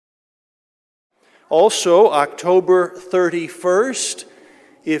Also, October 31st,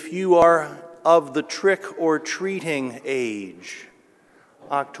 if you are of the trick-or-treating age.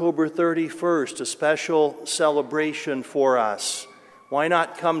 October 31st, a special celebration for us. Why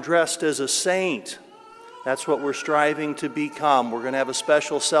not come dressed as a saint? That's what we're striving to become. We're going to have a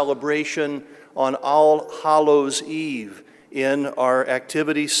special celebration on All Hallows Eve in our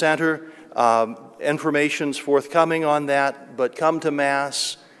activity center. Information's forthcoming on that, but come to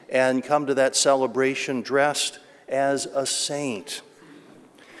Mass and come to that celebration dressed as a saint.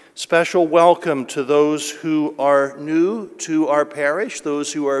 Special welcome to those who are new to our parish,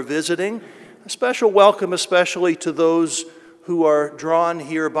 those who are visiting. A special welcome especially to those who are drawn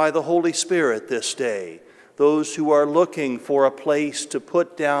here by the Holy Spirit this day, those who are looking for a place to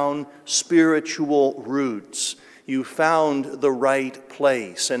put down spiritual roots. You found the right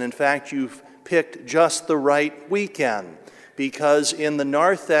place, and in fact, you've picked just the right weekend, because in the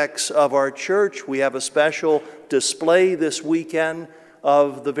narthex of our church, we have a special display this weekend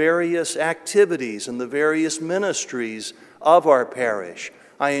of the various activities and the various ministries of our parish.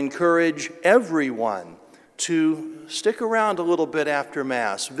 I encourage everyone to stick around a little bit after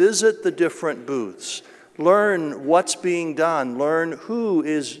Mass, visit the different booths, learn what's being done, learn who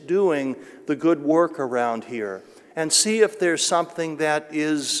is doing the good work around here, and see if there's something that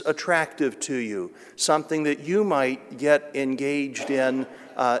is attractive to you, something that you might get engaged in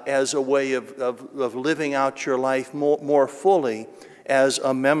as a way of living out your life more fully as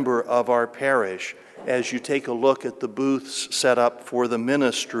a member of our parish, as you take a look at the booths set up for the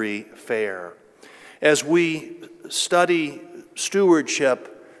ministry fair. As we study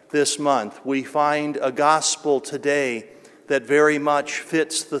stewardship this month, we find a gospel today that very much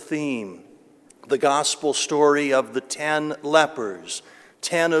fits the theme. The gospel story of the 10 lepers,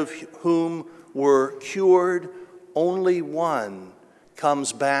 10 of whom were cured. Only one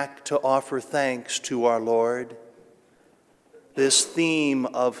comes back to offer thanks to our Lord. This theme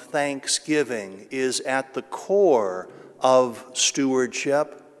of thanksgiving is at the core of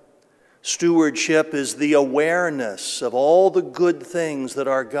stewardship. Stewardship is the awareness of all the good things that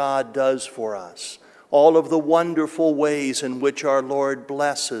our God does for us, all of the wonderful ways in which our Lord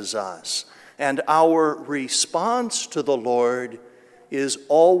blesses us. And our response to the Lord is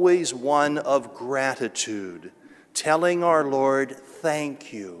always one of gratitude, telling our Lord,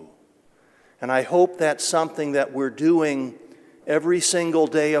 thank you. And I hope that's something that we're doing every single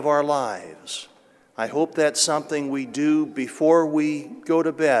day of our lives. I hope that's something we do before we go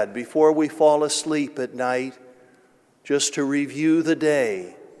to bed, before we fall asleep at night, just to review the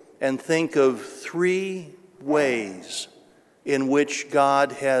day and think of 3 ways in which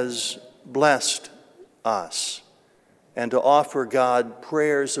God has blessed us, and to offer God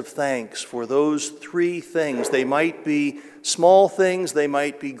prayers of thanks for those 3 things. They might be small things, they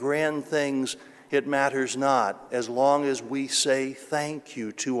might be grand things. It matters not, as long as we say thank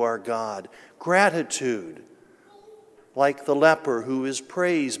you to our God. Gratitude, like the leper who is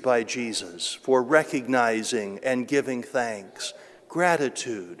praised by Jesus for recognizing and giving thanks.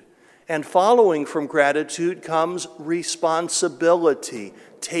 Gratitude. And following from gratitude comes responsibility,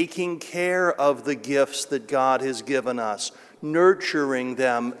 taking care of the gifts that God has given us, nurturing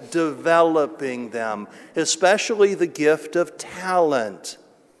them, developing them, especially the gift of talent.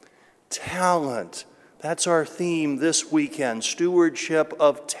 Talent. That's our theme this weekend, stewardship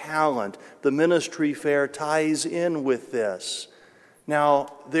of talent. The ministry fair ties in with this. Now,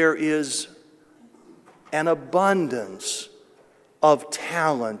 there is an abundance of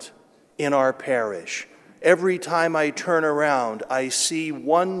talent in our parish. Every time I turn around, I see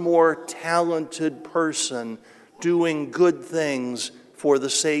one more talented person doing good things for the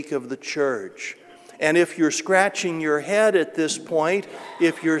sake of the church. And if you're scratching your head at this point,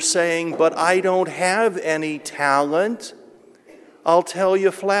 if you're saying, but I don't have any talent, I'll tell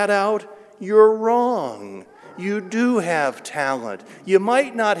you flat out, you're wrong. You do have talent. You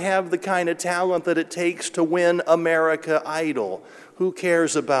might not have the kind of talent that it takes to win America Idol. Who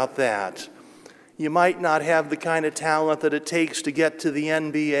cares about that? You might not have the kind of talent that it takes to get to the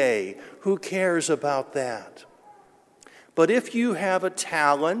NBA. Who cares about that? But if you have a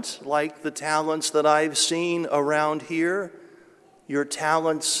talent, like the talents that I've seen around here, your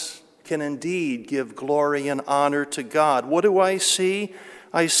talents can indeed give glory and honor to God. What do I see?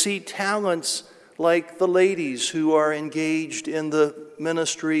 I see talents like the ladies who are engaged in the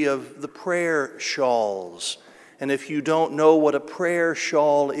ministry of the prayer shawls. And if you don't know what a prayer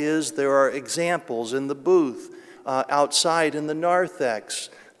shawl is, there are examples in the booth outside in the narthex.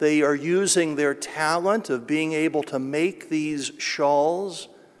 They are using their talent of being able to make these shawls,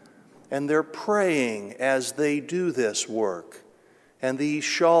 and they're praying as they do this work. And these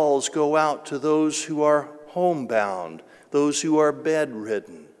shawls go out to those who are homebound, those who are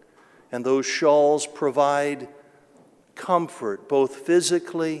bedridden. And those shawls provide comfort both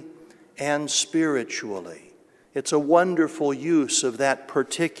physically and spiritually. It's a wonderful use of that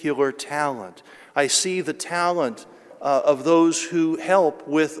particular talent. I see the talent of those who help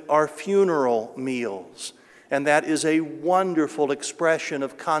with our funeral meals. And that is a wonderful expression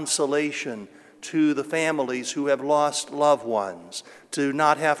of consolation to the families who have lost loved ones, to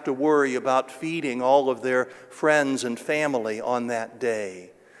not have to worry about feeding all of their friends and family on that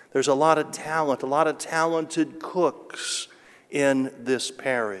day. There's a lot of talent, a lot of talented cooks in this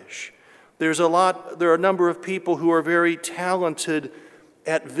parish. There are a number of people who are very talented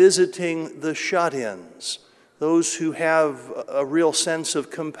at visiting the shut-ins, those who have a real sense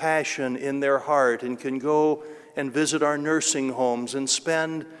of compassion in their heart and can go and visit our nursing homes and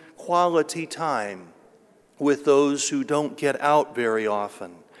spend quality time with those who don't get out very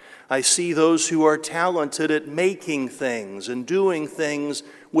often. I see those who are talented at making things and doing things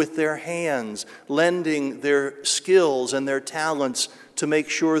with their hands, lending their skills and their talents to make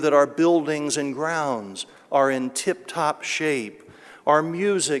sure that our buildings and grounds are in tip-top shape. Our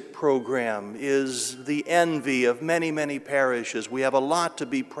music program is the envy of many, many parishes. We have a lot to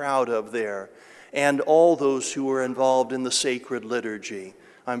be proud of there. And all those who are involved in the sacred liturgy.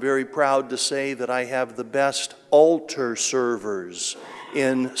 I'm very proud to say that I have the best altar servers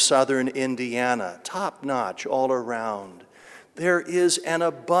in southern Indiana, top-notch all around. There is an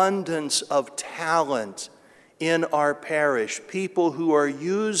abundance of talent in our parish, people who are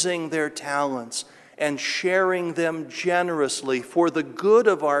using their talents and sharing them generously for the good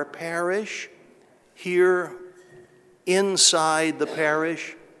of our parish, here inside the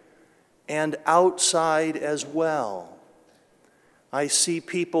parish and outside as well. I see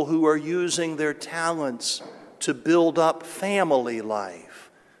people who are using their talents to build up family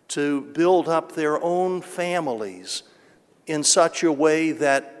life, to build up their own families in such a way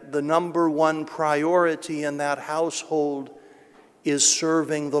that the number one priority in that household is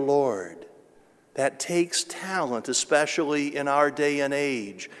serving the Lord. That takes talent, especially in our day and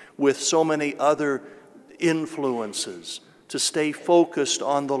age, with so many other influences, to stay focused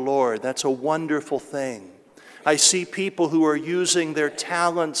on the Lord. That's a wonderful thing. I see people who are using their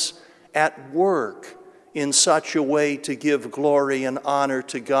talents at work in such a way to give glory and honor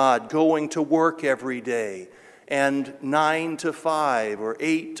to God, going to work every day, and 9 to 5 or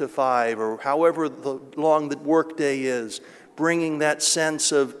 8 to 5 or however long the workday is, bringing that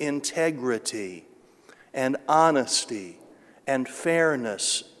sense of integrity and honesty and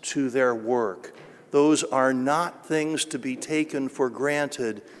fairness to their work. Those are not things to be taken for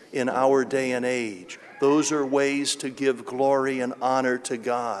granted in our day and age. Those are ways to give glory and honor to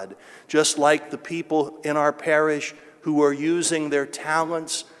God. Just like the people in our parish who are using their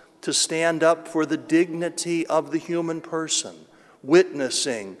talents to stand up for the dignity of the human person,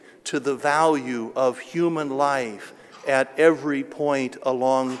 witnessing to the value of human life at every point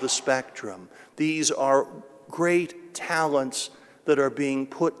along the spectrum. These are great talents that are being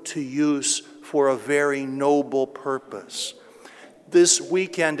put to use for a very noble purpose. This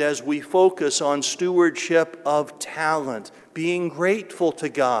weekend, as we focus on stewardship of talent, being grateful to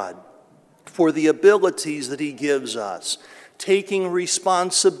God for the abilities that He gives us, taking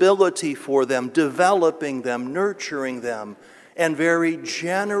responsibility for them, developing them, nurturing them, and very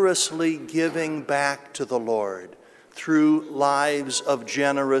generously giving back to the Lord through lives of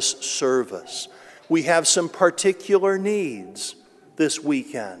generous service. We have some particular needs this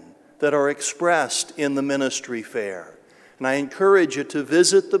weekend that are expressed in the ministry fair. And I encourage you to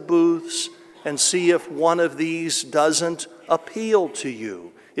visit the booths and see if one of these doesn't appeal to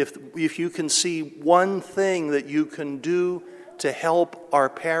you. If you can see one thing that you can do to help our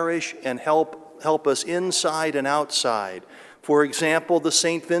parish and help us inside and outside. For example, the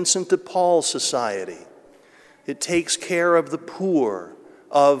St. Vincent de Paul Society. It takes care of the poor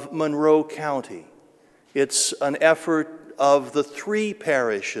of Monroe County. It's an effort of the 3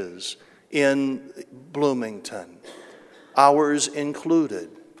 parishes in Bloomington, ours included.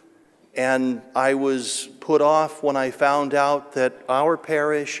 And I was put off when I found out that our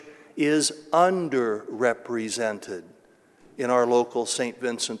parish is underrepresented in our local St.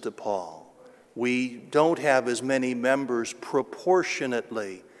 Vincent de Paul. We don't have as many members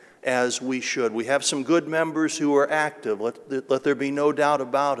proportionately as we should. We have some good members who are active, let there be no doubt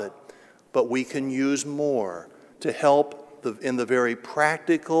about it, but we can use more to help in the very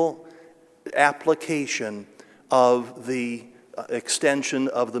practical application of the extension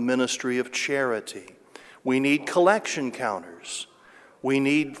of the ministry of charity. We need collection counters. We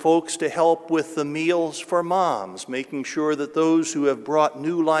need folks to help with the meals for moms, making sure that those who have brought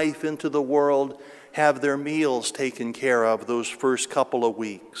new life into the world have their meals taken care of those first couple of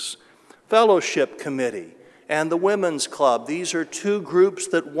weeks. Fellowship Committee and the Women's Club, these are two groups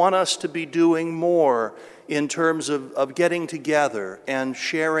that want us to be doing more in terms of getting together and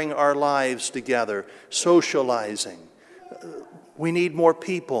sharing our lives together, socializing. We need more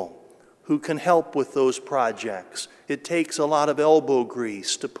people who can help with those projects. It takes a lot of elbow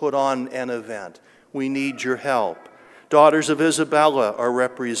grease to put on an event. We need your help. Daughters of Isabella are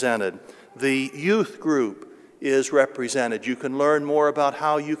represented. The youth group is represented. You can learn more about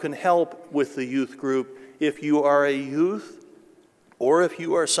how you can help with the youth group if you are a youth or if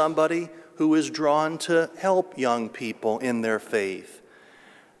you are somebody who is drawn to help young people in their faith.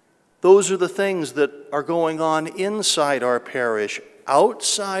 Those are the things that are going on inside our parish.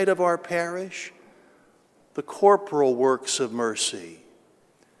 Outside of our parish, the corporal works of mercy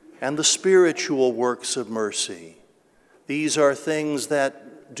and the spiritual works of mercy. These are things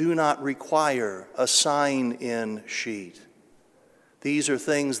that do not require a sign-in sheet. These are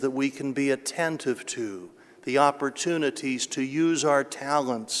things that we can be attentive to, the opportunities to use our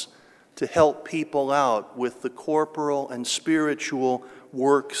talents to help people out with the corporal and spiritual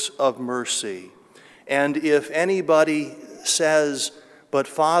works of mercy. And if anybody says, "But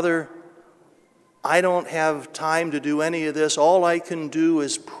Father, I don't have time to do any of this, all I can do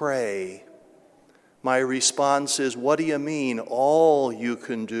is pray," my response is, "What do you mean, all you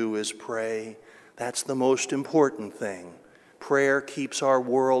can do is pray?" That's the most important thing. Prayer keeps our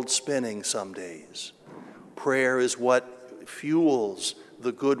world spinning some days. Prayer is what fuels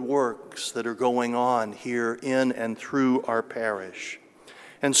the good works that are going on here in and through our parish.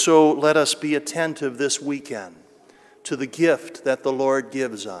 And so let us be attentive this weekend to the gift that the Lord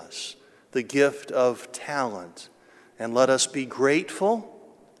gives us, the gift of talent. And let us be grateful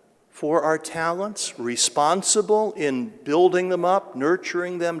for our talents, responsible in building them up,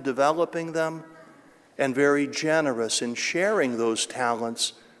 nurturing them, developing them, and very generous in sharing those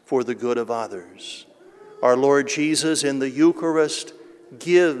talents for the good of others. Our Lord Jesus in the Eucharist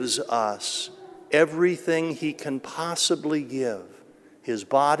gives us everything he can possibly give, his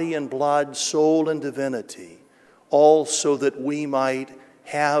body and blood, soul and divinity, all so that we might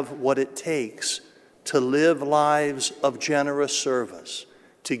have what it takes to live lives of generous service,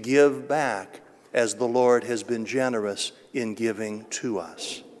 to give back as the Lord has been generous in giving to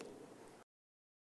us.